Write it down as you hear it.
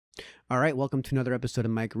All right, welcome to another episode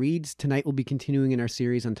of Mike Reads. Tonight we'll be continuing in our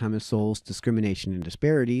series on Thomas Sowell's Discrimination and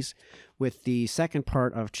Disparities with the second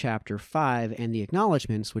part of Chapter 5 and the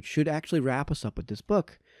Acknowledgements, which should actually wrap us up with this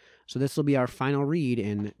book. So this will be our final read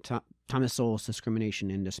in Thomas Sowell's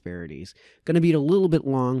Discrimination and Disparities. Going to be a little bit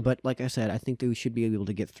long, but like I said, I think that we should be able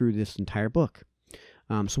to get through this entire book.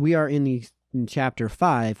 So we are in Chapter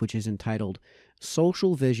 5, which is entitled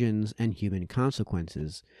Social Visions and Human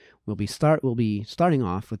Consequences. We'll be starting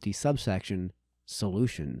off with the subsection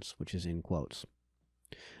Solutions, which is in quotes.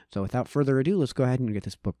 So without further ado, let's go ahead and get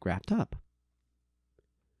this book wrapped up.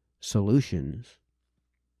 Solutions.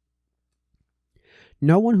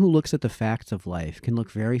 No one who looks at the facts of life can look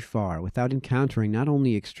very far without encountering not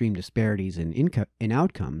only extreme disparities in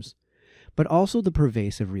outcomes, but also the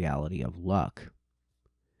pervasive reality of luck.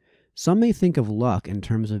 Some may think of luck in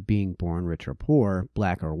terms of being born rich or poor,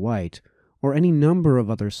 black or white, or any number of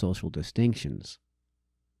other social distinctions.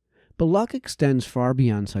 But luck extends far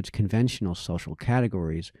beyond such conventional social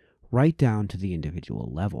categories, right down to the individual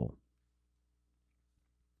level.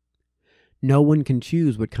 No one can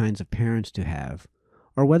choose what kinds of parents to have,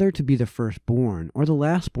 or whether to be the firstborn or the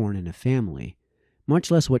lastborn in a family, much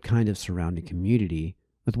less what kind of surrounding community,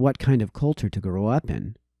 with what kind of culture to grow up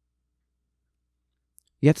in.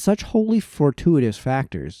 Yet such wholly fortuitous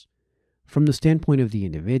factors, from the standpoint of the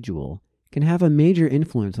individual, can have a major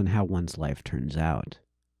influence on how one's life turns out.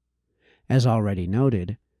 As already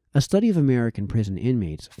noted, a study of American prison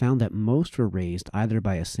inmates found that most were raised either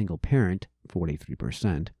by a single parent,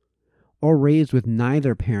 43%, or raised with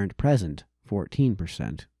neither parent present,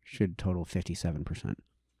 14%, should total 57%.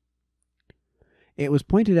 It was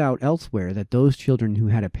pointed out elsewhere that those children who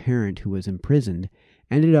had a parent who was imprisoned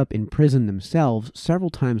ended up in prison themselves several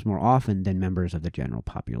times more often than members of the general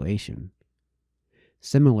population.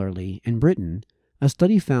 Similarly, in Britain, a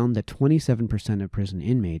study found that 27% of prison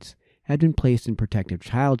inmates had been placed in protective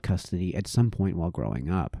child custody at some point while growing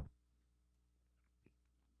up.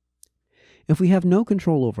 If we have no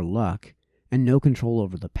control over luck and no control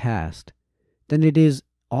over the past, then it is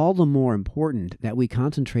all the more important that we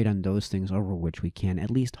concentrate on those things over which we can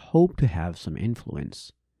at least hope to have some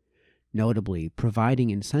influence, notably providing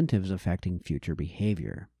incentives affecting future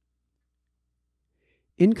behavior.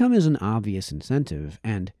 Income is an obvious incentive,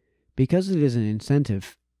 and because it is an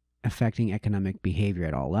incentive affecting economic behavior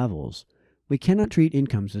at all levels, we cannot treat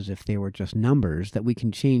incomes as if they were just numbers that we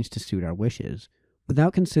can change to suit our wishes,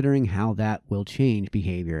 without considering how that will change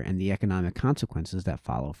behavior and the economic consequences that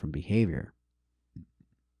follow from behavior.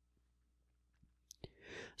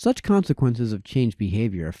 Such consequences of changed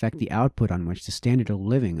behavior affect the output on which the standard of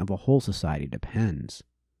living of a whole society depends.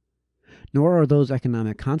 Nor are those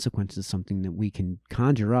economic consequences something that we can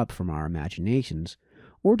conjure up from our imaginations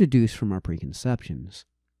or deduce from our preconceptions.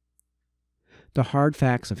 The hard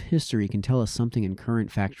facts of history can tell us something, and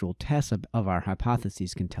current factual tests of our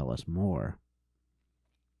hypotheses can tell us more.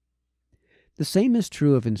 The same is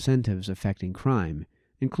true of incentives affecting crime,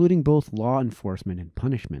 including both law enforcement and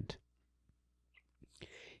punishment.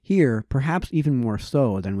 Here, perhaps even more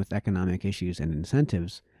so than with economic issues and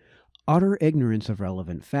incentives, utter ignorance of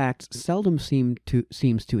relevant facts seldom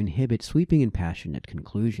seems to inhibit sweeping and passionate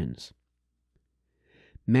conclusions.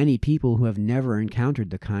 Many people who have never encountered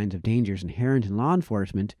the kinds of dangers inherent in law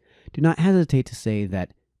enforcement do not hesitate to say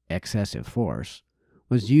that excessive force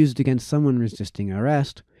was used against someone resisting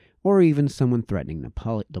arrest or even someone threatening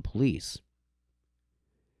the police.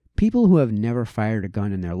 People who have never fired a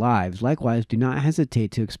gun in their lives likewise do not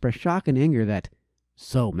hesitate to express shock and anger that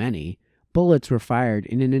so many bullets were fired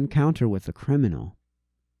in an encounter with a criminal.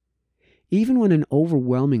 Even when an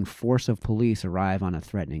overwhelming force of police arrive on a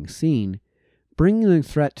threatening scene, bringing the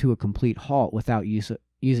threat to a complete halt without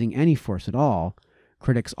using any force at all,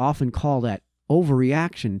 critics often call that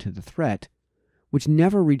overreaction to the threat, which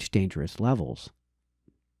never reached dangerous levels.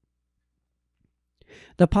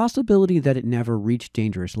 The possibility that it never reached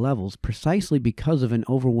dangerous levels precisely because of an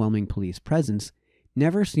overwhelming police presence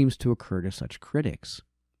never seems to occur to such critics.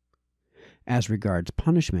 As regards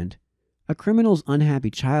punishment, a criminal's unhappy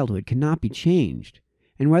childhood cannot be changed,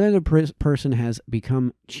 and whether the person he has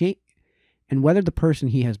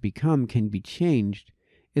become can be changed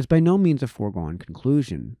is by no means a foregone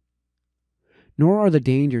conclusion. Nor are the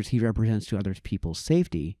dangers he represents to other people's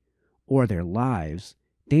safety, or their lives,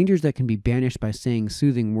 dangers that can be banished by saying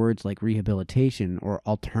soothing words like rehabilitation or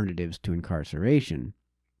alternatives to incarceration.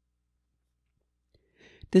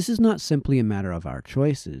 This is not simply a matter of our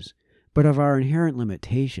choices, but of our inherent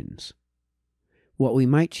limitations. What we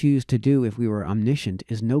might choose to do if we were omniscient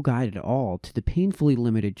is no guide at all to the painfully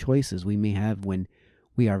limited choices we may have when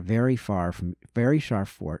we are very far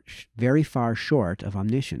short of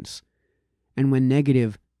omniscience, and when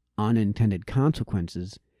negative, unintended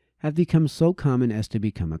consequences have become so common as to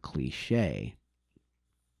become a cliché.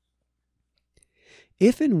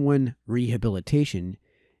 If and when rehabilitation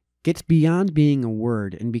gets beyond being a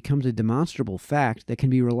word and becomes a demonstrable fact that can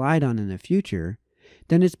be relied on in the future,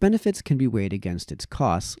 then its benefits can be weighed against its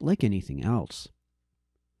costs like anything else.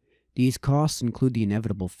 These costs include the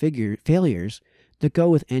inevitable failures that go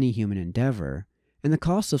with any human endeavor, and the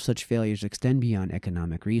costs of such failures extend beyond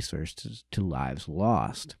economic resources to lives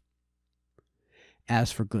lost.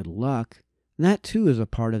 As for good luck, that too is a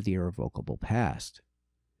part of the irrevocable past.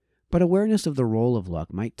 But awareness of the role of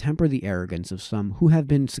luck might temper the arrogance of some who have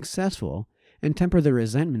been successful and temper the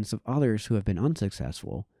resentments of others who have been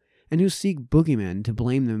unsuccessful and who seek boogeymen to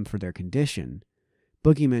blame them for their condition,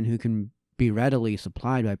 boogeymen who can be readily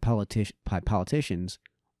supplied by politicians,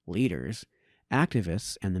 leaders,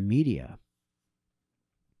 activists, and the media.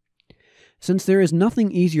 Since there is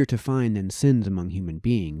nothing easier to find than sins among human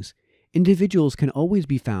beings, individuals can always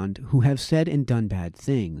be found who have said and done bad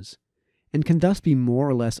things, and can thus be more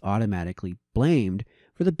or less automatically blamed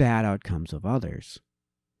for the bad outcomes of others.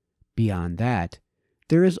 Beyond that,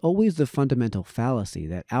 there is always the fundamental fallacy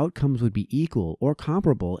that outcomes would be equal or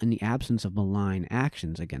comparable in the absence of malign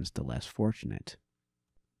actions against the less fortunate.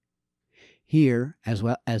 Here, as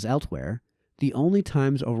well as elsewhere, the only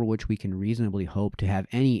times over which we can reasonably hope to have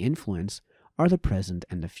any influence are the present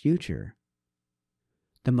and the future.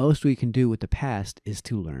 The most we can do with the past is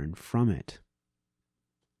to learn from it.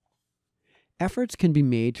 Efforts can be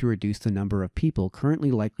made to reduce the number of people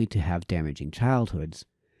currently likely to have damaging childhoods,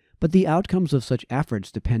 but the outcomes of such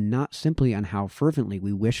efforts depend not simply on how fervently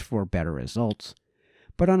we wish for better results,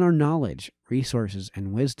 but on our knowledge, resources,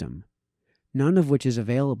 and wisdom, none of which is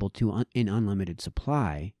available in unlimited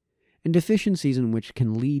supply, and deficiencies in which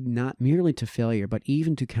can lead not merely to failure but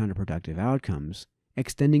even to counterproductive outcomes,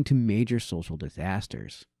 extending to major social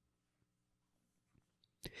disasters.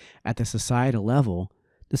 At the societal level,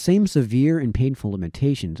 the same severe and painful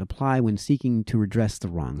limitations apply when seeking to redress the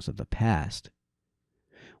wrongs of the past.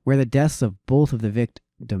 Where the deaths of both the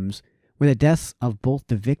victims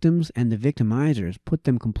and the victimizers put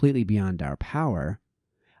them completely beyond our power,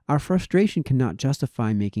 our frustration cannot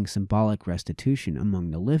justify making symbolic restitution among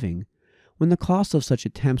the living when the costs of such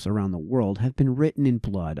attempts around the world have been written in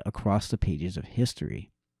blood across the pages of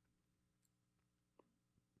history.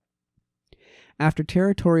 After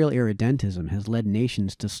territorial irredentism has led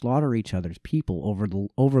nations to slaughter each other's people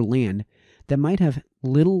over land that might have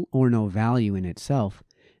little or no value in itself,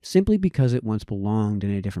 simply because it once belonged in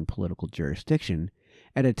a different political jurisdiction,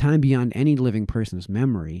 at a time beyond any living person's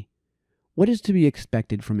memory, what is to be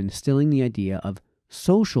expected from instilling the idea of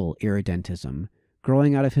social irredentism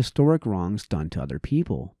growing out of historic wrongs done to other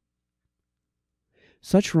people?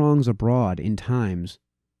 Such wrongs abound in times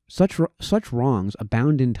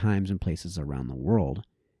and places around the world,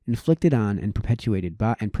 inflicted on and perpetrated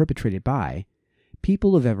by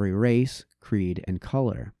people of every race, creed, and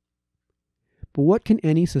color. But what can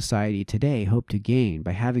any society today hope to gain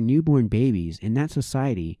by having newborn babies in that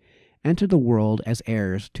society enter the world as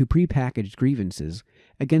heirs to prepackaged grievances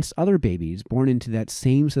against other babies born into that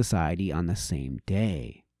same society on the same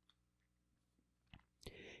day?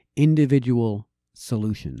 Individual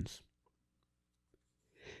solutions.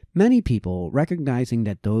 Many people, recognizing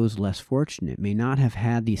that those less fortunate may not have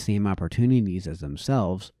had the same opportunities as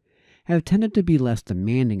themselves, have tended to be less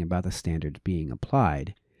demanding about the standards being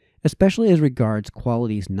applied, especially as regards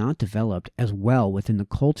qualities not developed as well within the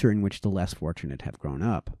culture in which the less fortunate have grown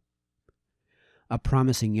up. A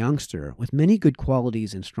promising youngster with many good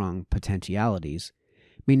qualities and strong potentialities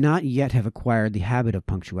may not yet have acquired the habit of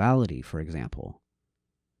punctuality, for example.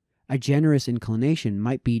 A generous inclination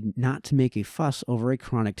might be not to make a fuss over a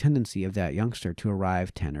chronic tendency of that youngster to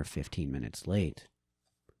arrive 10 or 15 minutes late.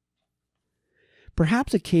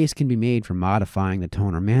 Perhaps a case can be made for modifying the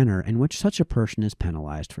tone or manner in which such a person is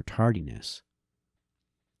penalized for tardiness.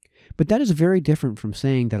 But that is very different from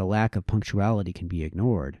saying that a lack of punctuality can be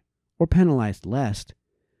ignored, or penalized less,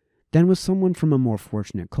 than with someone from a more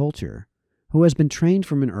fortunate culture, who has been trained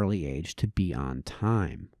from an early age to be on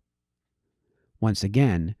time. Once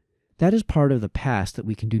again, that is part of the past that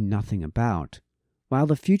we can do nothing about, while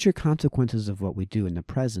the future consequences of what we do in the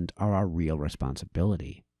present are our real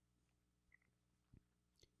responsibility.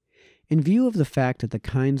 In view of the fact that the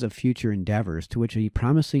kinds of future endeavors to which a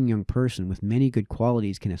promising young person with many good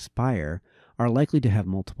qualities can aspire are likely to have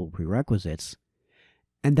multiple prerequisites,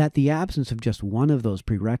 and that the absence of just one of those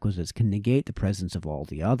prerequisites can negate the presence of all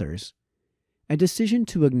the others, a decision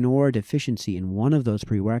to ignore a deficiency in one of those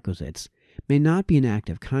prerequisites may not be an act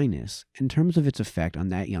of kindness in terms of its effect on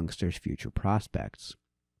that youngster's future prospects.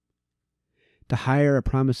 the higher a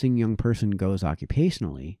promising young person goes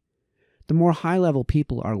occupationally, the more high-level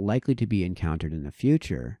people are likely to be encountered in the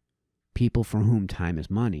future, people for whom time is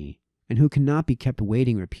money, and who cannot be kept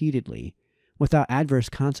waiting repeatedly without adverse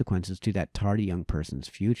consequences to that tardy young person's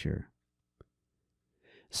future.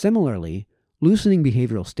 Similarly, loosening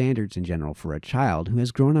behavioral standards in general for a child who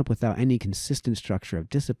has grown up without any consistent structure of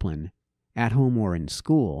discipline, at home or in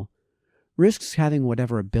school, risks having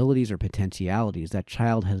whatever abilities or potentialities that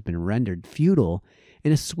child has been rendered futile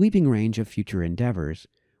in a sweeping range of future endeavors,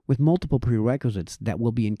 with multiple prerequisites that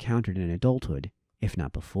will be encountered in adulthood, if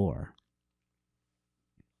not before.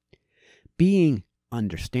 Being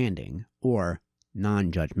understanding, or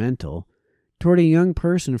non-judgmental, toward a young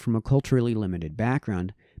person from a culturally limited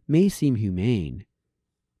background may seem humane,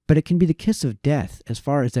 but it can be the kiss of death as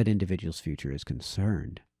far as that individual's future is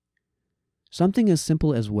concerned. Something as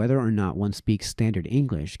simple as whether or not one speaks standard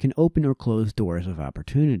English can open or close doors of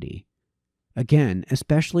opportunity. Again,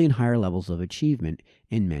 especially in higher levels of achievement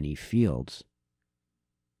in many fields.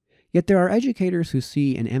 Yet there are educators who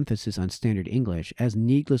see an emphasis on standard English as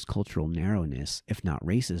needless cultural narrowness, if not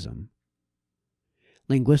racism.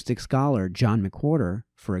 Linguistic scholar John McWhorter,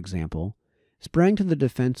 for example, sprang to the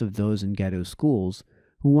defense of those in ghetto schools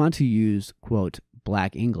who want to use, quote,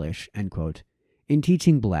 black English, end quote, in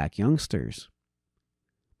teaching black youngsters.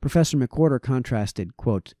 Professor McWhorter contrasted,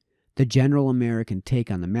 quote, the general American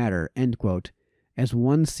take on the matter, end quote, as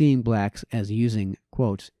one seeing blacks as using,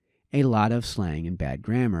 quote, a lot of slang and bad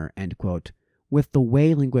grammar, end quote, with the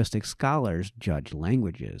way linguistic scholars judge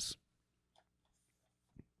languages.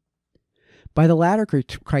 By the latter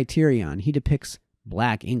criterion, he depicts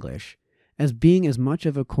black English as being as much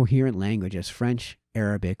of a coherent language as French,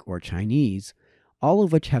 Arabic, or Chinese, all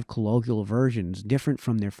of which have colloquial versions different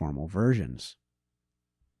from their formal versions.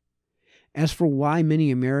 As for why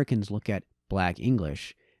many Americans look at black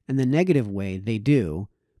English and the negative way they do,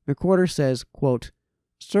 McWhorter says, quote,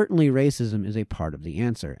 certainly racism is a part of the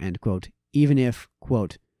answer, end quote, even if,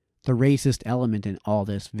 quote, the racist element in all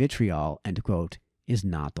this vitriol, end quote, is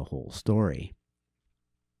not the whole story.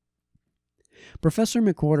 Professor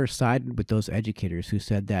McWhorter sided with those educators who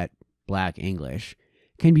said that black English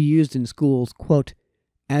can be used in schools, quote,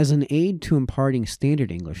 as an aid to imparting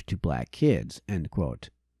standard English to black kids, end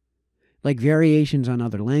quote. Like variations on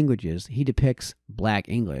other languages, he depicts black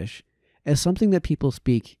English as something that people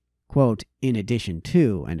speak, quote, in addition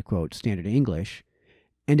to, end quote, standard English,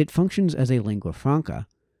 and it functions as a lingua franca,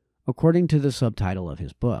 according to the subtitle of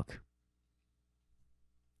his book.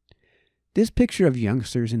 This picture of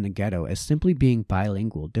youngsters in the ghetto as simply being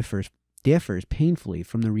bilingual differs painfully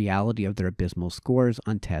from the reality of their abysmal scores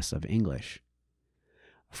on tests of English.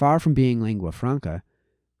 Far from being lingua franca,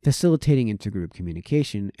 facilitating intergroup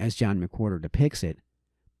communication, as John McWhorter depicts it,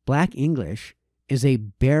 black English is a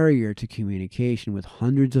barrier to communication with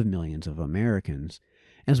hundreds of millions of Americans,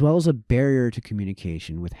 as well as a barrier to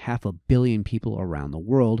communication with 500 million people around the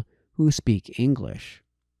world who speak English.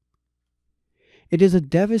 It is a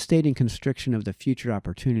devastating constriction of the future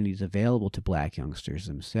opportunities available to black youngsters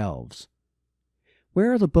themselves.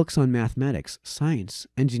 Where are the books on mathematics, science,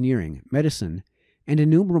 engineering, medicine, and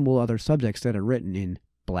innumerable other subjects that are written in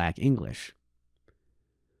black English?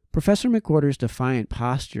 Professor McWhorter's defiant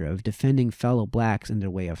posture of defending fellow blacks in their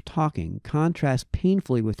way of talking contrasts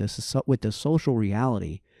painfully with the social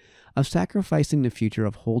reality of sacrificing the future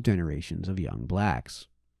of whole generations of young blacks.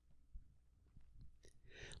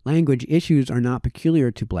 Language issues are not peculiar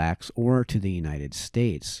to blacks or to the United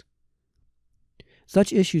States.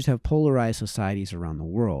 Such issues have polarized societies around the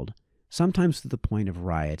world, sometimes to the point of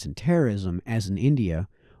riots and terrorism, as in India,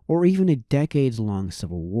 or even a decades-long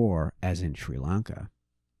civil war, as in Sri Lanka.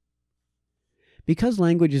 Because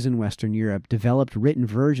languages in Western Europe developed written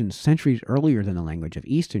versions centuries earlier than the language of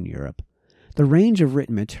Eastern Europe, the range of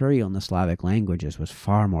written material in the Slavic languages was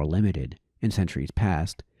far more limited, in centuries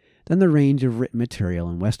past, than the range of written material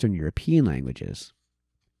in Western European languages.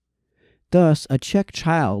 Thus, a Czech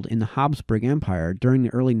child in the Habsburg Empire during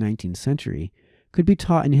the early 19th century could be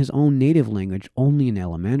taught in his own native language only in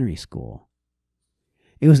elementary school.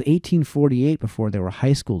 It was 1848 before there were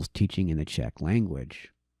high schools teaching in the Czech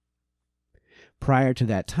language. Prior to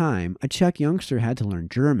that time, a Czech youngster had to learn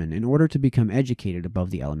German in order to become educated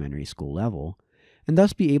above the elementary school level, and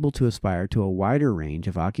thus be able to aspire to a wider range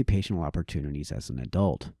of occupational opportunities as an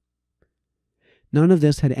adult. None of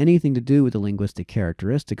this had anything to do with the linguistic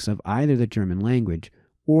characteristics of either the German language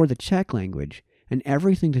or the Czech language, and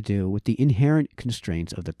everything to do with the inherent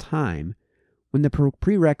constraints of the time, when the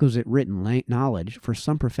prerequisite written knowledge for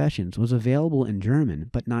some professions was available in German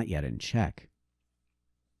but not yet in Czech.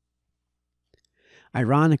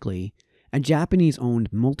 Ironically, A Japanese-owned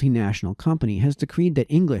multinational company has decreed that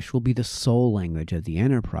English will be the sole language of the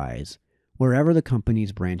enterprise, wherever the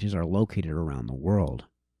company's branches are located around the world.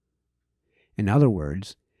 In other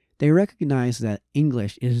words, they recognize that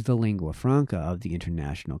English is the lingua franca of the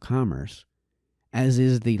international commerce, as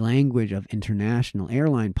is the language of international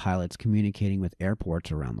airline pilots communicating with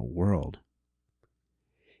airports around the world.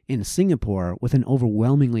 In Singapore, with an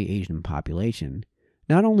overwhelmingly Asian population,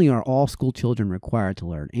 not only are all school children required to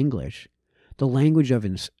learn English, the language of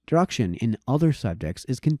instruction in other subjects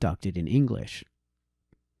is conducted in English.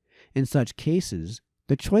 In such cases,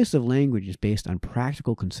 the choice of language is based on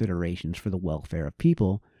practical considerations for the welfare of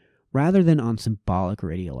people rather than on symbolic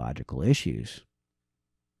or ideological issues.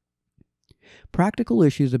 Practical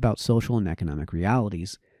issues about social and economic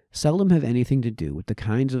realities seldom have anything to do with the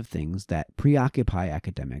kinds of things that preoccupy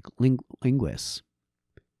academic linguists.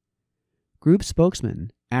 Group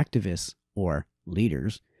spokesmen, activists, or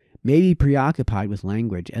leaders may be preoccupied with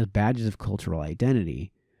language as badges of cultural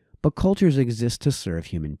identity, but cultures exist to serve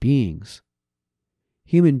human beings.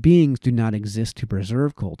 Human beings do not exist to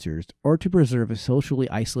preserve cultures or to preserve a socially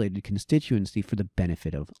isolated constituency for the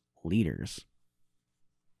benefit of leaders.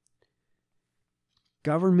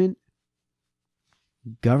 Government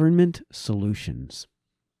solutions.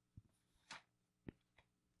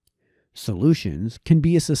 Solutions can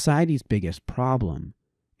be a society's biggest problem,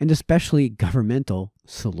 and especially governmental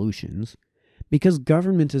solutions, because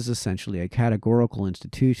government is essentially a categorical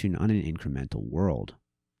institution on an incremental world.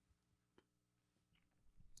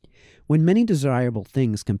 When many desirable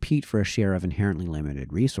things compete for a share of inherently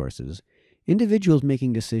limited resources, individuals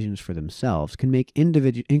making decisions for themselves can make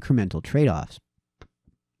incremental trade-offs,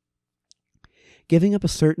 giving up a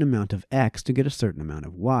certain amount of X to get a certain amount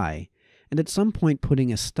of Y, and at some point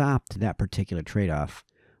putting a stop to that particular trade-off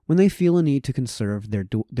when they feel a need to conserve their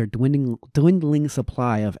dwindling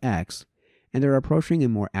supply of X and they're approaching a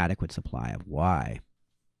more adequate supply of Y.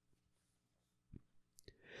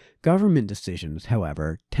 Government decisions,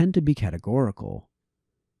 however, tend to be categorical.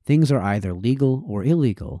 Things are either legal or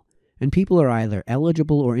illegal, and people are either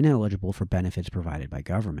eligible or ineligible for benefits provided by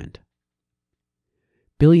government.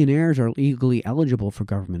 Billionaires are legally eligible for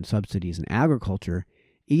government subsidies in agriculture,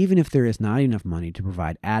 even if there is not enough money to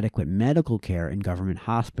provide adequate medical care in government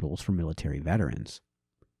hospitals for military veterans.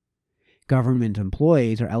 Government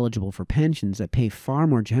employees are eligible for pensions that pay far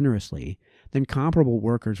more generously than comparable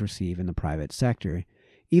workers receive in the private sector,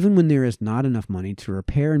 even when there is not enough money to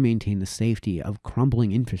repair and maintain the safety of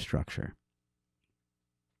crumbling infrastructure.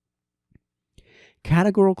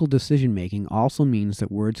 Categorical decision-making also means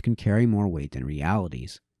that words can carry more weight than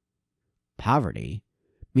realities. Poverty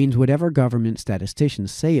means whatever government statisticians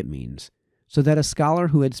say it means, so that a scholar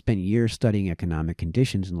who had spent years studying economic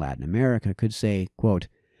conditions in Latin America could say, quote,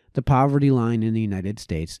 "The poverty line in the United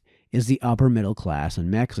States is the upper middle class in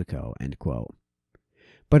Mexico," end quote.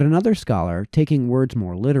 But another scholar, taking words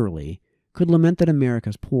more literally, could lament that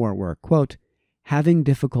America's poor were, quote, "having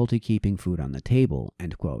difficulty keeping food on the table,"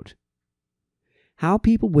 end quote. How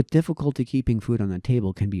people with difficulty keeping food on the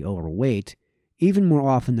table can be overweight, even more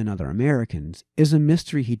often than other Americans, is a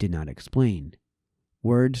mystery he did not explain.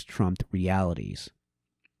 Words trumped realities.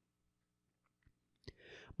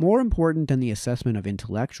 More important than the assessment of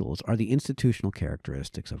intellectuals are the institutional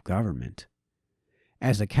characteristics of government.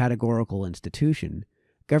 As a categorical institution,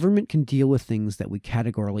 government can deal with things that we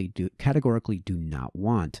categorically do not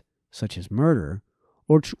want, such as murder,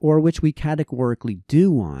 or which we categorically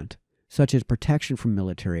do want, such as protection from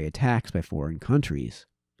military attacks by foreign countries.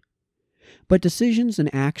 But decisions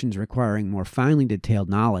and actions requiring more finely detailed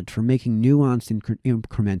knowledge for making nuanced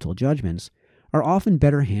incremental judgments are often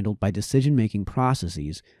better handled by decision-making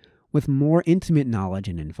processes with more intimate knowledge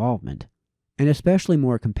and involvement, and especially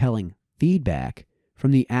more compelling feedback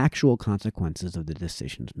from the actual consequences of the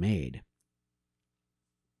decisions made.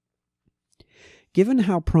 Given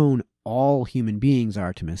how prone all human beings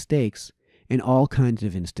are to mistakes in all kinds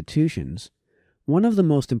of institutions, one of the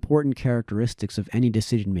most important characteristics of any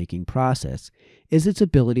decision-making process is its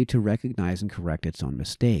ability to recognize and correct its own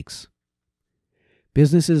mistakes.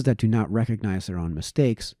 Businesses that do not recognize their own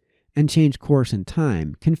mistakes and change course in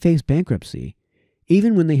time can face bankruptcy,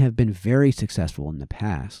 even when they have been very successful in the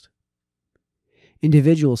past.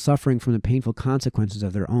 Individuals suffering from the painful consequences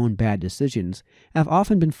of their own bad decisions have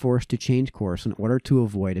often been forced to change course in order to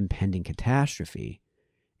avoid impending catastrophe,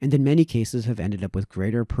 and in many cases have ended up with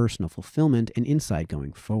greater personal fulfillment and insight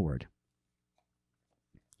going forward.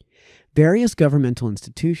 Various governmental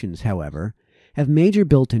institutions, however, have major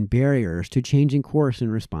built-in barriers to changing course in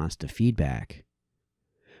response to feedback.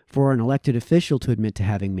 For an elected official to admit to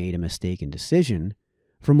having made a mistaken decision,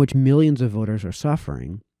 from which millions of voters are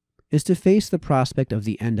suffering, is to face the prospect of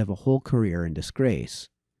the end of a whole career in disgrace.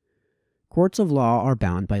 Courts of law are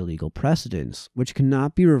bound by legal precedents, which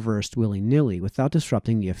cannot be reversed willy-nilly without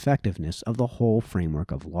disrupting the effectiveness of the whole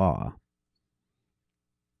framework of law.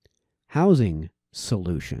 Housing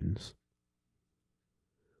solutions.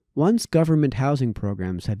 Once government housing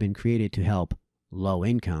programs have been created to help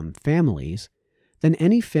low-income families, then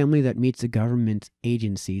any family that meets the government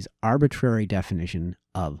agency's arbitrary definition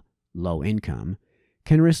of low income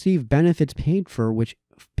can receive benefits paid for with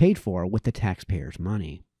the taxpayers'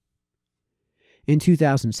 money. In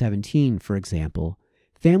 2017, for example,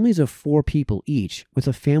 families of 4 people each with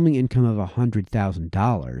a family income of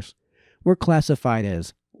 $100,000 were classified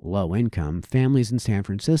as low-income families in San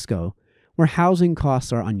Francisco, where housing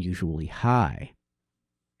costs are unusually high.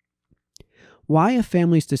 Why a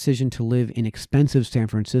family's decision to live in expensive San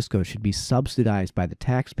Francisco should be subsidized by the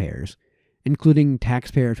taxpayers, including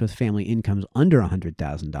taxpayers with family incomes under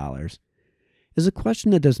 $100,000, is a question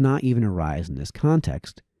that does not even arise in this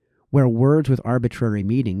context, where words with arbitrary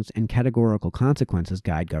meanings and categorical consequences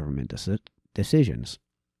guide government decisions.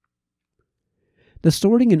 The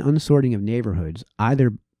sorting and unsorting of neighborhoods by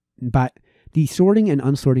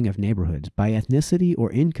ethnicity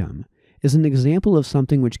or income is an example of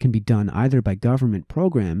something which can be done either by government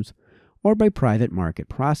programs or by private market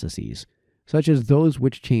processes, such as those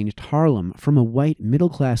which changed Harlem from a white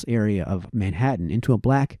middle-class area of Manhattan into a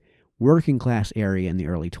black working-class area in the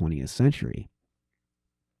early 20th century.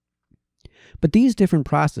 But these different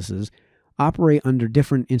processes operate under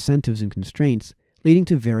different incentives and constraints, leading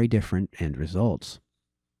to very different end results.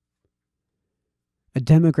 A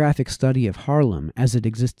demographic study of Harlem as it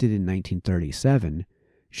existed in 1937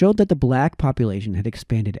 showed that the black population had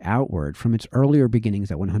expanded outward from its earlier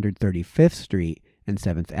beginnings at 135th Street and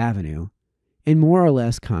 7th Avenue in more or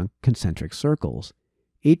less concentric circles,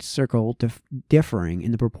 each circle differing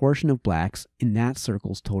in the proportion of blacks in that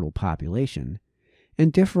circle's total population,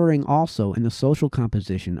 and differing also in the social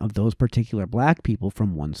composition of those particular black people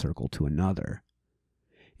from one circle to another.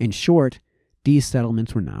 In short, these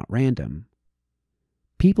settlements were not random.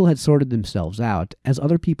 People had sorted themselves out, as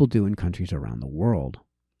other people do in countries around the world.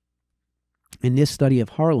 In this study of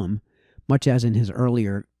Harlem, much as in his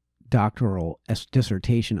earlier doctoral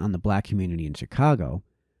dissertation on the black community in Chicago,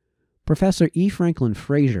 Professor E. Franklin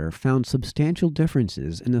Fraser found substantial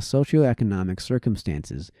differences in the socioeconomic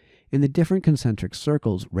circumstances in the different concentric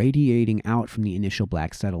circles radiating out from the initial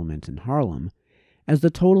black settlements in Harlem, as the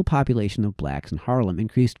total population of blacks in Harlem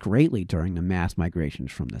increased greatly during the mass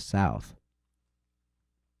migrations from the South.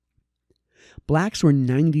 Blacks were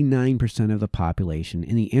 99% of the population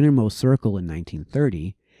in the innermost circle in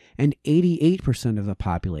 1930, and 88% of the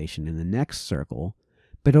population in the next circle,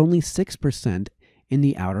 but only 6% in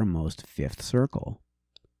the outermost fifth circle.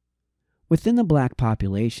 Within the black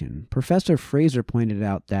population, Professor Fraser pointed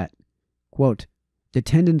out that, quote, the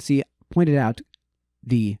tendency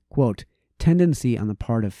on the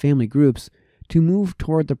part of family groups to move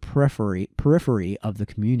toward the periphery of the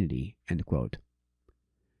community, end quote.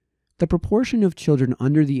 The proportion of children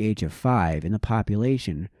under the age of 5 in the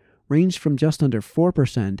population ranged from just under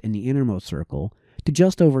 4% in the innermost circle to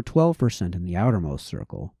just over 12% in the outermost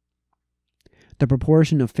circle. The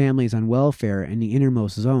proportion of families on welfare in the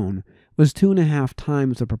innermost zone was 2.5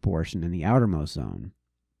 times the proportion in the outermost zone.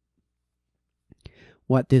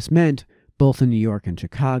 What this meant, both in New York and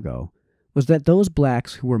Chicago, was that those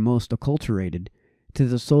blacks who were most acculturated to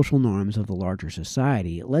the social norms of the larger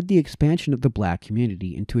society led the expansion of the black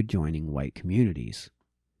community into adjoining white communities.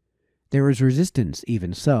 There was resistance,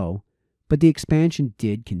 even so, but the expansion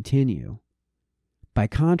did continue. By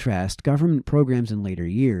contrast, government programs in later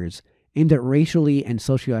years, aimed at racially and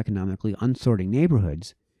socioeconomically unsorting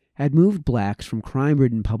neighborhoods, had moved blacks from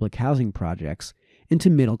crime-ridden public housing projects into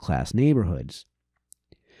middle-class neighborhoods.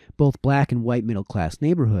 Both black and white middle-class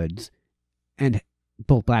neighborhoods and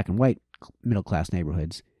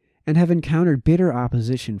have encountered bitter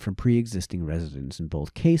opposition from pre-existing residents in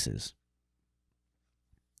both cases.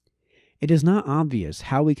 It is not obvious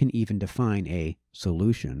how we can even define a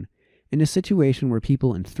solution in a situation where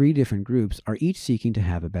people in 3 different groups are each seeking to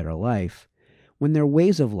have a better life, when their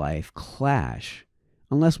ways of life clash,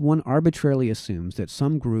 unless one arbitrarily assumes that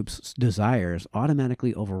some group's desires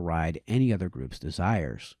automatically override any other group's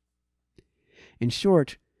desires. In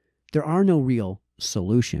short, there are no real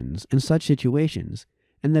solutions in such situations,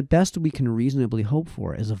 and the best we can reasonably hope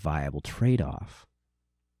for is a viable trade-off.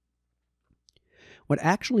 What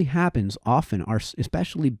actually happens often are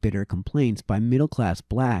especially bitter complaints by middle-class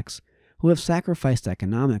blacks who have sacrificed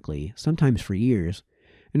economically, sometimes for years,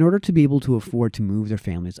 in order to be able to afford to move their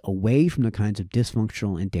families away from the kinds of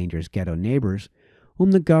dysfunctional and dangerous ghetto neighbors whom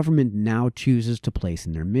the government now chooses to place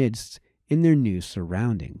in their midst in their new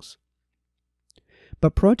surroundings.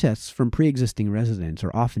 But protests from pre-existing residents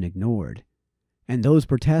are often ignored, and those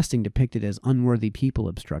protesting depicted as unworthy people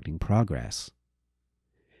obstructing progress.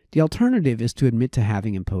 The alternative is to admit to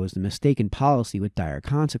having imposed a mistaken policy with dire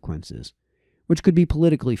consequences, which could be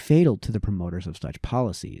politically fatal to the promoters of such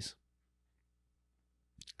policies.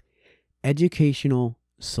 Educational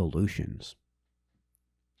solutions.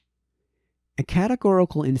 A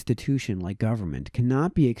categorical institution like government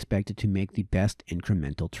cannot be expected to make the best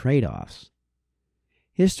incremental trade-offs.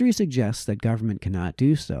 History suggests that government cannot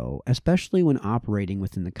do so, especially when operating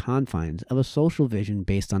within the confines of a social vision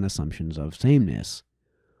based on assumptions of sameness,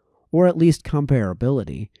 or at least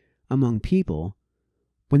comparability, among people,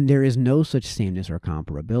 when there is no such sameness or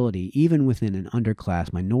comparability even within an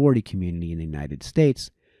underclass minority community in the United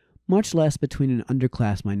States, much less between an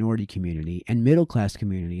underclass minority community and middle-class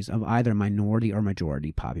communities of either minority or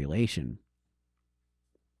majority population.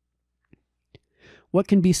 What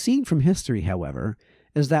can be seen from history, however,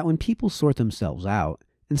 is that when people sort themselves out,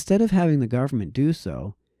 instead of having the government do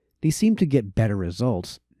so, they seem to get better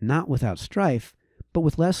results, not without strife, but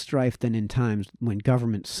with less strife than in times when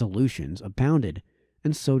government solutions abounded,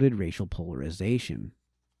 and so did racial polarization.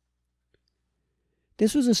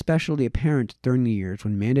 This was especially apparent during the years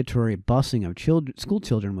when mandatory busing of school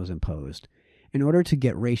children was imposed, in order to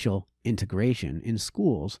get racial integration in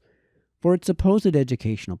schools for its supposed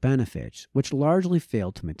educational benefits, which largely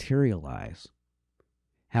failed to materialize.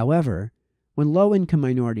 However, when low-income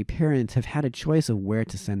minority parents have had a choice of where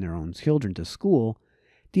to send their own children to school,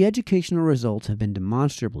 the educational results have been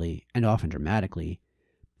demonstrably, and often dramatically,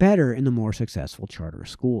 better in the more successful charter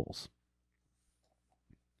schools.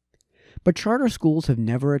 But charter schools have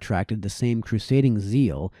never attracted the same crusading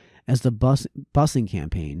zeal as the busing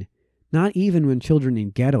campaign, not even when children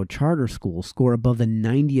in ghetto charter schools score above the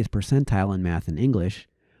 90th percentile in math and English,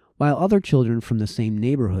 while other children from the same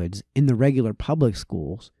neighborhoods in the regular public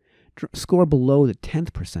schools score below the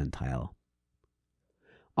 10th percentile.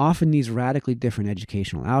 Often these radically different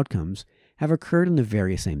educational outcomes have occurred in the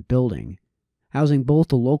very same building, housing both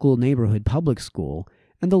the local neighborhood public school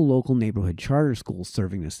and the local neighborhood charter school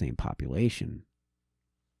serving the same population.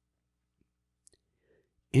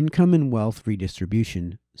 Income and wealth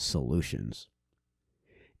redistribution solutions.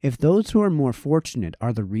 If those who are more fortunate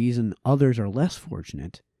are the reason others are less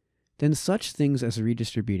fortunate, then such things as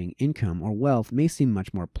redistributing income or wealth may seem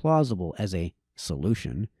much more plausible as a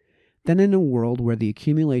solution than in a world where the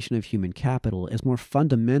accumulation of human capital is more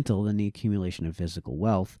fundamental than the accumulation of physical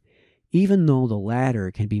wealth, even though the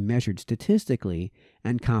latter can be measured statistically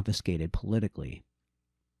and confiscated politically.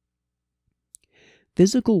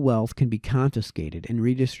 Physical wealth can be confiscated and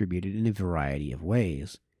redistributed in a variety of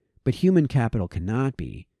ways, but human capital cannot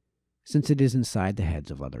be, since it is inside the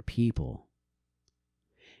heads of other people.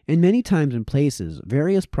 In many times and places,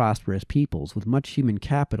 various prosperous peoples with much human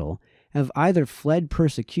capital have either fled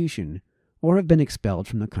persecution or have been expelled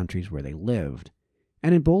from the countries where they lived,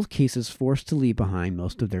 and in both cases forced to leave behind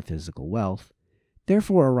most of their physical wealth,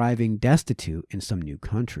 therefore arriving destitute in some new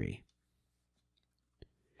country.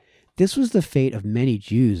 This was the fate of many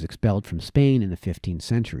Jews expelled from Spain in the 15th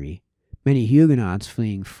century, many Huguenots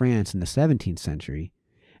fleeing France in the 17th century,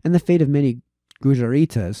 and the fate of many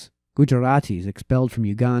Gujaratis expelled from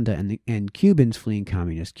Uganda and Cubans fleeing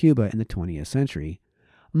communist Cuba in the 20th century,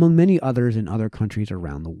 among many others in other countries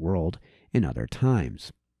around the world in other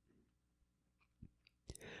times.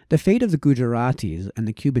 The fate of the Gujaratis and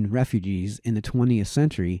the Cuban refugees in the 20th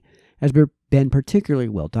century has been particularly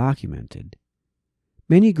well documented.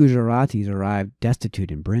 Many Gujaratis arrived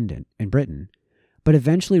destitute in Britain, but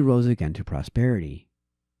eventually rose again to prosperity.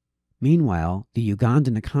 Meanwhile, the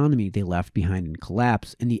Ugandan economy they left behind in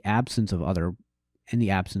collapse in the absence of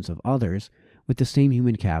others with the same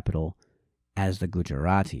human capital as the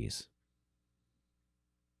Gujaratis.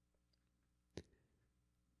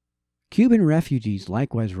 Cuban refugees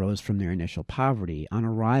likewise rose from their initial poverty on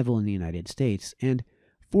arrival in the United States, and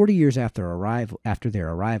 40 years after their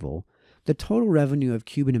arrival, the total revenue of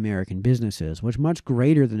Cuban American businesses was much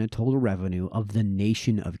greater than the total revenue of the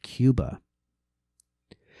nation of Cuba.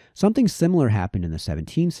 Something similar happened in the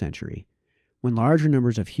 17th century, when larger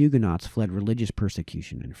numbers of Huguenots fled religious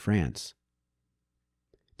persecution in France.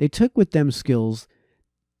 They took with them skills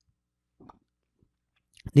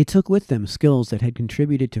that had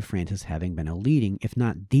contributed to France's having been a leading, if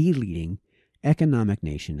not the leading, economic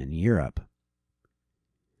nation in Europe.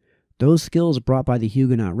 Those skills brought by the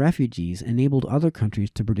Huguenot refugees enabled other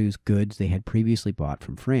countries to produce goods they had previously bought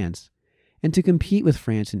from France, and to compete with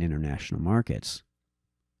France in international markets.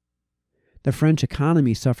 The French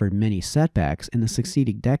economy suffered many setbacks in the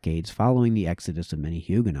succeeding decades following the exodus of many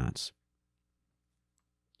Huguenots.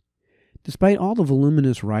 Despite all the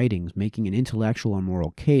voluminous writings making an intellectual or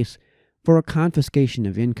moral case for a confiscation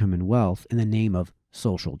of income and wealth in the name of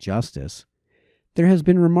social justice, there has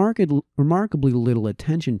been remarkably little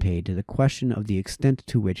attention paid to the question of the extent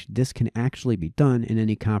to which this can actually be done in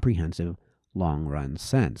any comprehensive, long-run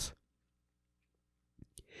sense.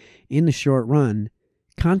 In the short run,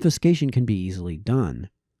 confiscation can be easily done,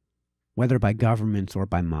 whether by governments or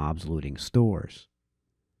by mobs looting stores.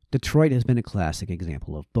 Detroit has been a classic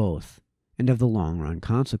example of both, and of the long-run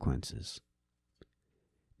consequences.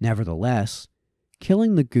 Nevertheless,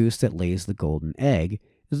 killing the goose that lays the golden egg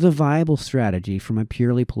is a viable strategy from a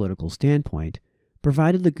purely political standpoint,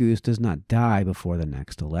 provided the goose does not die before the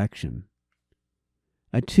next election.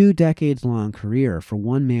 A 2-decades-long career for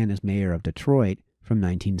one man as mayor of Detroit from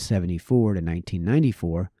 1974 to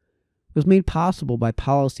 1994 was made possible by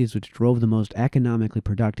policies which drove the most economically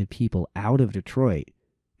productive people out of Detroit,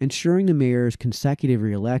 ensuring the mayor's consecutive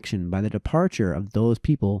re-election by the departure of those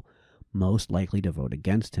people most likely to vote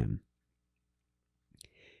against him.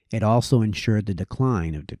 It also ensured the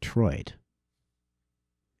decline of Detroit.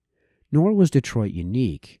 Nor was Detroit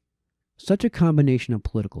unique. Such a combination of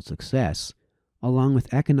political success, along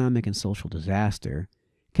with economic and social disaster,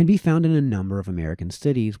 can be found in a number of American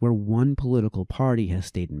cities where one political party has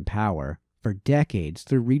stayed in power for decades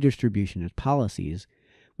through redistribution of policies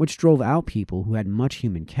which drove out people who had much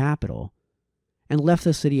human capital and left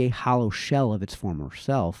the city a hollow shell of its former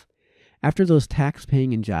self after those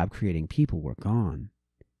tax-paying and job-creating people were gone.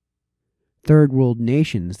 Third world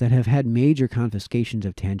nations that have had major confiscations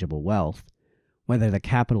of tangible wealth, whether the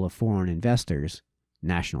capital of foreign investors,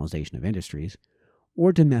 nationalization of industries,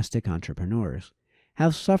 or domestic entrepreneurs,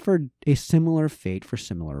 have suffered a similar fate for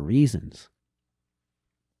similar reasons.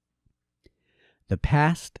 The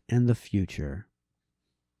past and the future.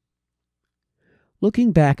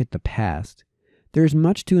 Looking back at the past, there is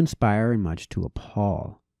much to inspire and much to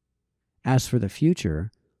appall. As for the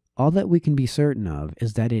future, all that we can be certain of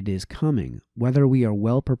is that it is coming, whether we are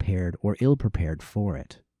well prepared or ill prepared for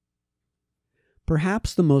it.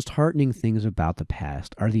 Perhaps the most heartening things about the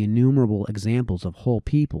past are the innumerable examples of whole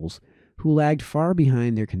peoples who lagged far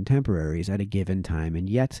behind their contemporaries at a given time and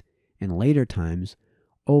yet, in later times,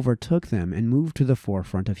 overtook them and moved to the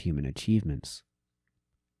forefront of human achievements.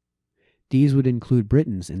 These would include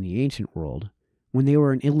Britons in the ancient world, when they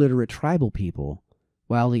were an illiterate tribal people,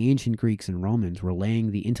 while the ancient Greeks and Romans were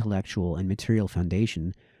laying the intellectual and material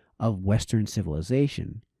foundation of Western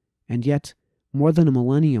civilization, and yet, more than a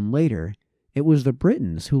millennium later, it was the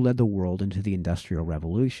Britons who led the world into the Industrial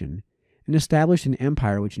Revolution, and established an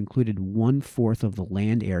empire which included 1/4 of the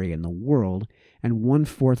land area in the world and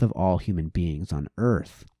 1/4 of all human beings on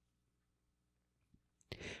Earth.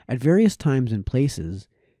 At various times and places,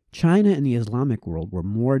 China and the Islamic world were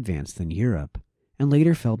more advanced than Europe, and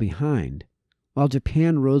later fell behind, while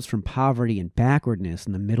Japan rose from poverty and backwardness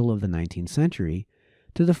in the middle of the 19th century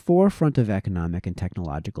to the forefront of economic and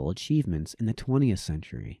technological achievements in the 20th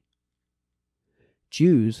century.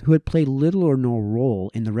 Jews, who had played little or no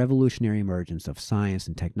role in the revolutionary emergence of science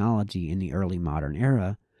and technology in the early modern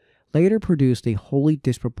era, later produced a wholly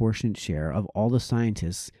disproportionate share of all the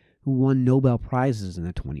scientists who won Nobel Prizes in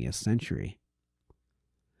the 20th century.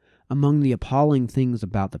 Among the appalling things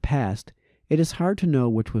about the past, it is hard to know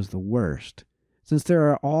which was the worst, since there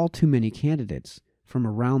are all too many candidates from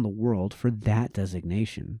around the world for that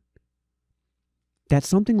designation. That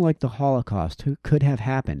something like the Holocaust could have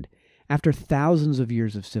happened after thousands of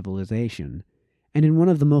years of civilization, and in one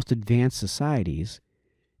of the most advanced societies,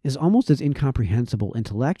 is almost as incomprehensible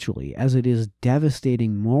intellectually as it is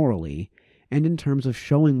devastating morally and in terms of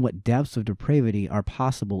showing what depths of depravity are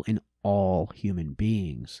possible in all human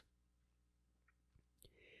beings.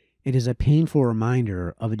 It is a painful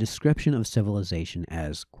reminder of a description of civilization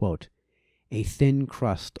as, quote, a thin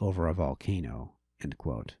crust over a volcano, end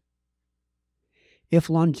quote. If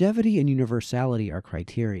longevity and universality are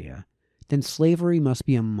criteria, then slavery must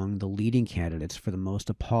be among the leading candidates for the most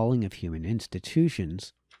appalling of human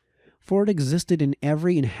institutions, for it existed in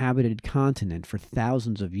every inhabited continent for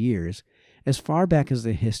thousands of years, as far back as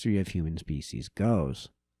the history of human species goes.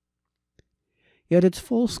 Yet its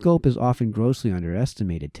full scope is often grossly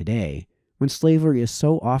underestimated today, when slavery is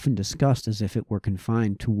so often discussed as if it were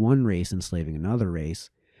confined to one race enslaving another race,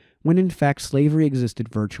 when in fact slavery existed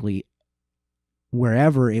virtually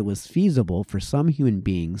wherever it was feasible for some human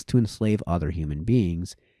beings to enslave other human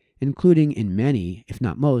beings, including in many, if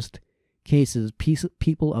not most, cases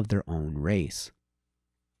people of their own race.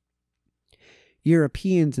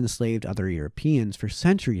 Europeans enslaved other Europeans for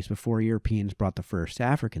centuries before Europeans brought the first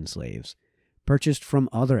African slaves, purchased from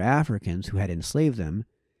other Africans who had enslaved them,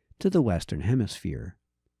 to the Western Hemisphere.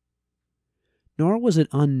 Nor was it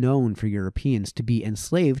unknown for Europeans to be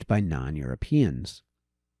enslaved by non-Europeans.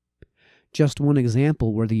 Just one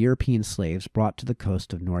example were the European slaves brought to the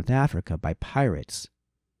coast of North Africa by pirates.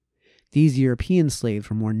 These European slaves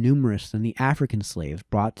were more numerous than the African slaves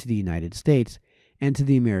brought to the United States and to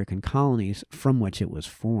the American colonies from which it was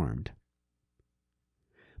formed.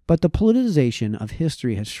 But the politicization of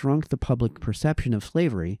history has shrunk the public perception of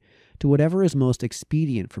slavery to whatever is most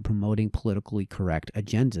expedient for promoting politically correct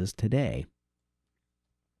agendas today.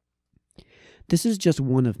 This is just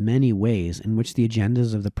one of many ways in which the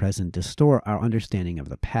agendas of the present distort our understanding of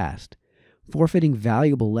the past, forfeiting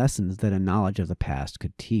valuable lessons that a knowledge of the past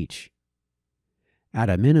could teach. At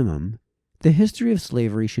a minimum, the history of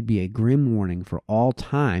slavery should be a grim warning for all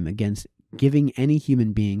time against giving any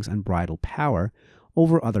human beings unbridled power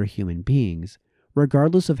over other human beings,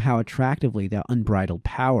 regardless of how attractively that unbridled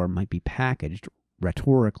power might be packaged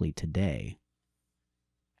rhetorically today.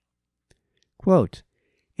 Quote,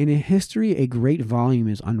 "In a history, a great volume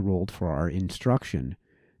is unrolled for our instruction,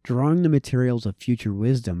 drawing the materials of future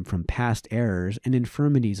wisdom from past errors and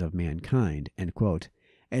infirmities of mankind," end quote,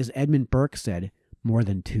 as Edmund Burke said more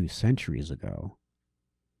than 2 centuries ago.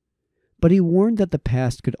 But he warned that the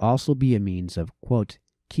past could also be a means of, quote,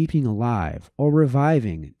 "keeping alive or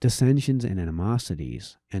reviving dissensions and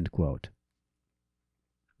animosities," end quote.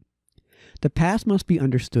 The past must be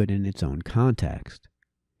understood in its own context.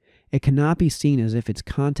 It cannot be seen as if its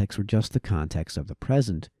context were just the context of the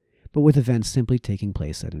present, but with events simply taking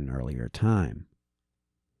place at an earlier time.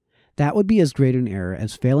 That would be as great an error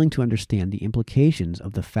as failing to understand the implications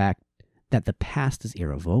of the fact that the past is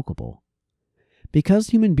irrevocable.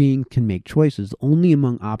 Because human beings can make choices only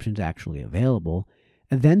among options actually available,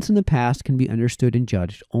 events in the past can be understood and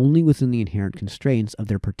judged only within the inherent constraints of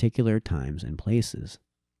their particular times and places.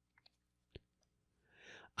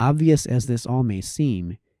 Obvious as this all may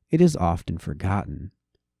seem, it is often forgotten.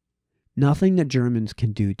 Nothing that Germans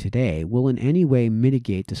can do today will in any way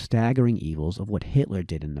mitigate the staggering evils of what Hitler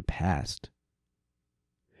did in the past.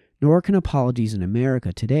 Nor can apologies in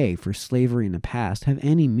America today for slavery in the past have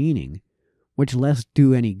any meaning, much less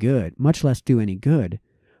do any good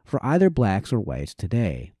for either blacks or whites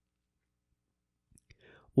today.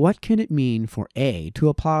 What can it mean for A to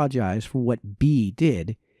apologize for what B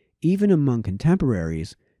did, even among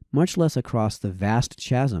contemporaries, much less across the vast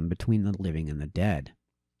chasm between the living and the dead?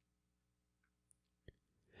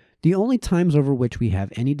 The only times over which we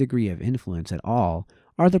have any degree of influence at all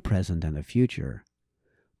are the present and the future,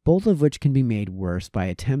 both of which can be made worse by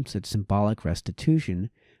attempts at symbolic restitution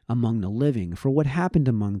among the living for what happened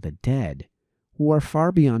among the dead, who are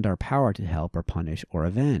far beyond our power to help or punish or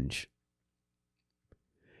avenge.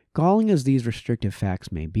 Galling as these restrictive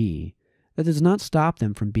facts may be, that does not stop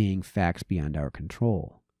them from being facts beyond our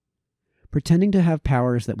control. Pretending to have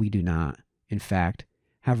powers that we do not, in fact,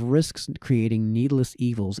 have risks creating needless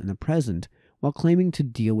evils in the present while claiming to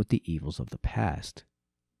deal with the evils of the past.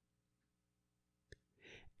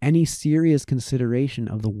 Any serious consideration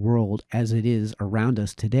of the world as it is around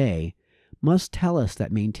us today must tell us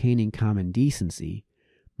that maintaining common decency,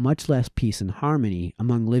 much less peace and harmony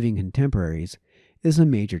among living contemporaries, is a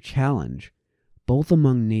major challenge, both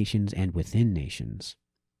among nations and within nations.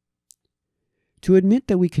 To admit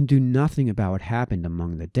that we can do nothing about what happened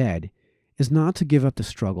among the dead is not to give up the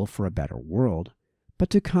struggle for a better world, but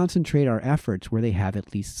to concentrate our efforts where they have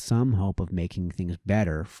at least some hope of making things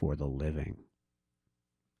better for the living.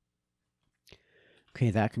 Okay,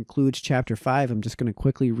 that concludes Chapter 5. I'm just going to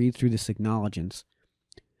quickly read through this acknowledgements.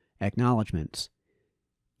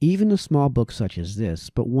 Even a small book such as this,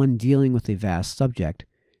 but one dealing with a vast subject,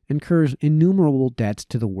 incurs innumerable debts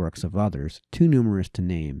to the works of others, too numerous to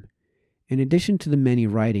name. In addition to the many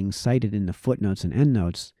writings cited in the footnotes and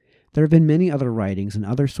endnotes, there have been many other writings and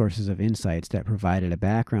other sources of insights that provided a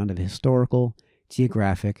background of historical,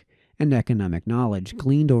 geographic, and economic knowledge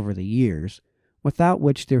gleaned over the years, without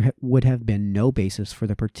which there would have been no basis for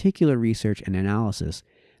the particular research and analysis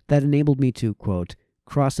that enabled me to, quote,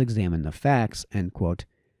 cross-examine the facts, end quote,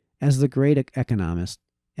 as the great economist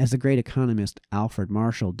Alfred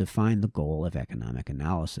Marshall defined the goal of economic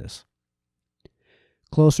analysis.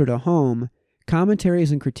 Closer to home,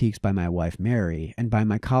 commentaries and critiques by my wife Mary and by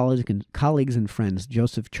my colleagues and friends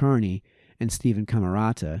Joseph Charney and Stephen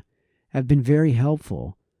Camarata have been very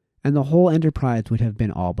helpful, and the whole enterprise would have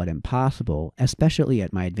been all but impossible, especially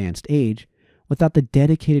at my advanced age, without the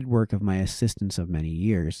dedicated work of my assistants of many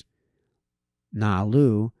years, Na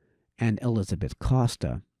Lu and Elizabeth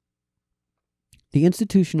Costa. The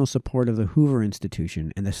institutional support of the Hoover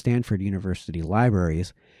Institution and the Stanford University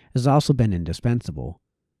libraries has also been indispensable.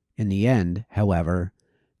 In the end, however,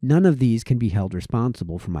 none of these can be held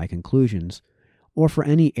responsible for my conclusions or for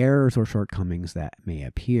any errors or shortcomings that may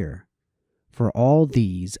appear. For all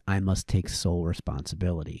these, I must take sole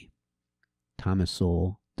responsibility. Thomas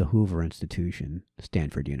Sowell, The Hoover Institution,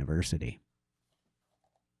 Stanford University.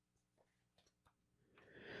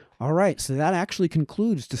 All right, so that actually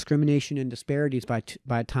concludes Discrimination and Disparities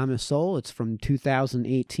by Thomas Sowell. It's from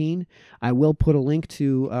 2018. I will put a link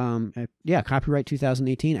to, copyright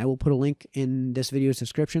 2018. I will put a link in this video's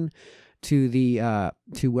description to the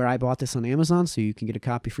to where I bought this on Amazon, so you can get a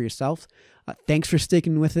copy for yourself. Thanks for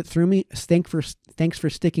sticking with it through me. Thanks for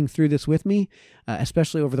sticking through this with me,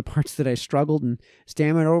 especially over the parts that I struggled and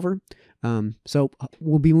stammered over. So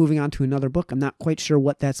we'll be moving on to another book. I'm not quite sure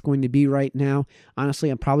what that's going to be right now.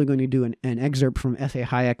 Honestly, I'm probably going to do an excerpt from F.A.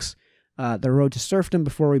 Hayek's The Road to Serfdom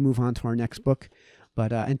before we move on to our next book.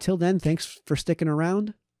 But until then, thanks for sticking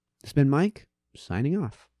around. It's been Mike, signing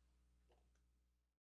off.